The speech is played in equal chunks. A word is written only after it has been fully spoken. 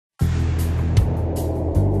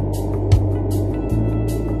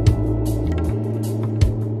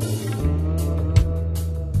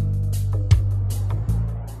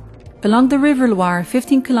Along the River Loire,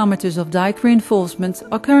 15 kilometers of dike reinforcements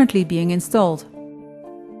are currently being installed.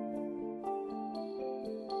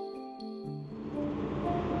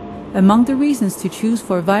 Among the reasons to choose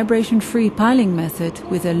for a vibration-free piling method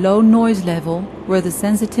with a low noise level were the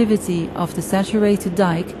sensitivity of the saturated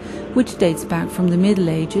dike, which dates back from the Middle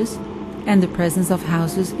Ages, and the presence of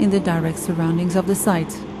houses in the direct surroundings of the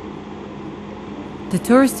site. The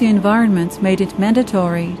touristy environment made it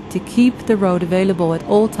mandatory to keep the road available at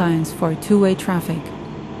all times for two-way traffic.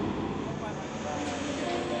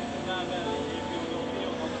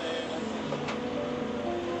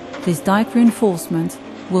 This dike reinforcement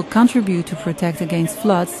will contribute to protect against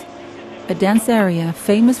floods, a dense area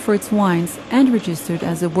famous for its wines and registered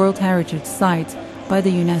as a World Heritage Site by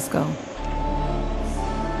the UNESCO.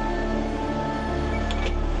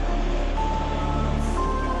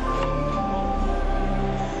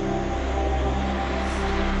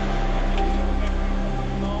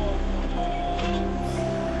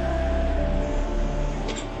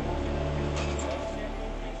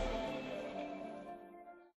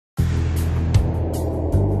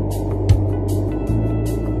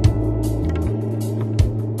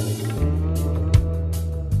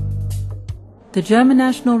 The German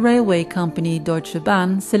national railway company Deutsche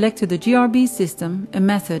Bahn selected the GRB system, a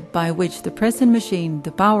method by which the pressing machine,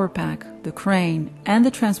 the power pack, the crane and the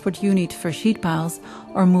transport unit for sheet piles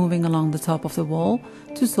are moving along the top of the wall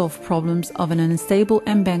to solve problems of an unstable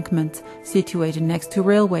embankment situated next to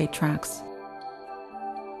railway tracks.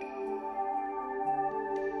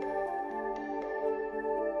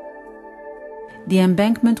 The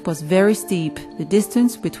embankment was very steep. The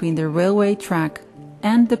distance between the railway track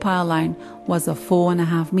and the pile line was of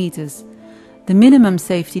 4.5 meters. The minimum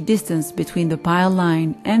safety distance between the pile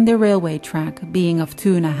line and the railway track being of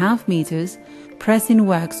 2.5 meters, press-in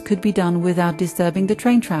works could be done without disturbing the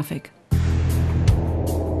train traffic.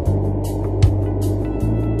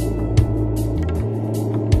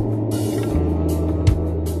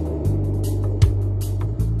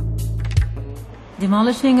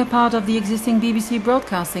 Demolishing a part of the existing BBC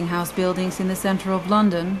Broadcasting House buildings in the centre of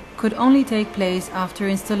London could only take place after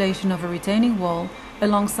installation of a retaining wall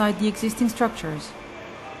alongside the existing structures.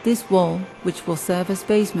 This wall, which will serve as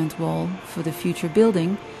basement wall for the future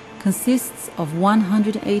building, consists of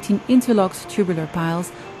 118 interlocked tubular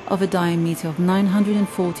piles of a diameter of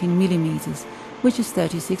 914 millimeters, which is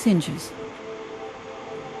 36 inches.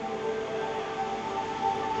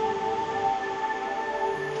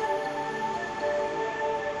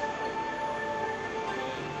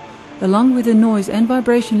 Along with the noise and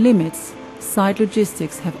vibration limits, site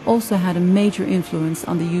logistics have also had a major influence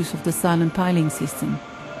on the use of the silent piling system.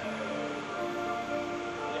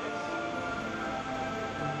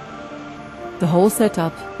 The whole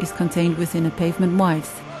setup is contained within a pavement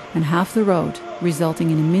width and half the road, resulting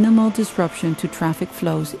in a minimal disruption to traffic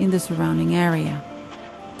flows in the surrounding area.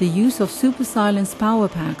 The use of super-silenced power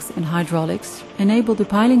packs and hydraulics enabled the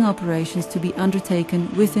piling operations to be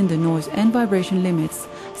undertaken within the noise and vibration limits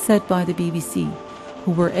set by the BBC,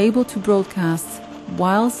 who were able to broadcast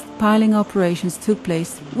whilst piling operations took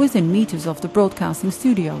place within meters of the broadcasting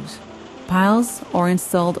studios. Piles are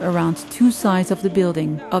installed around two sides of the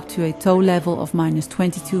building, up to a toe level of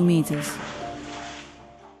 -22 meters.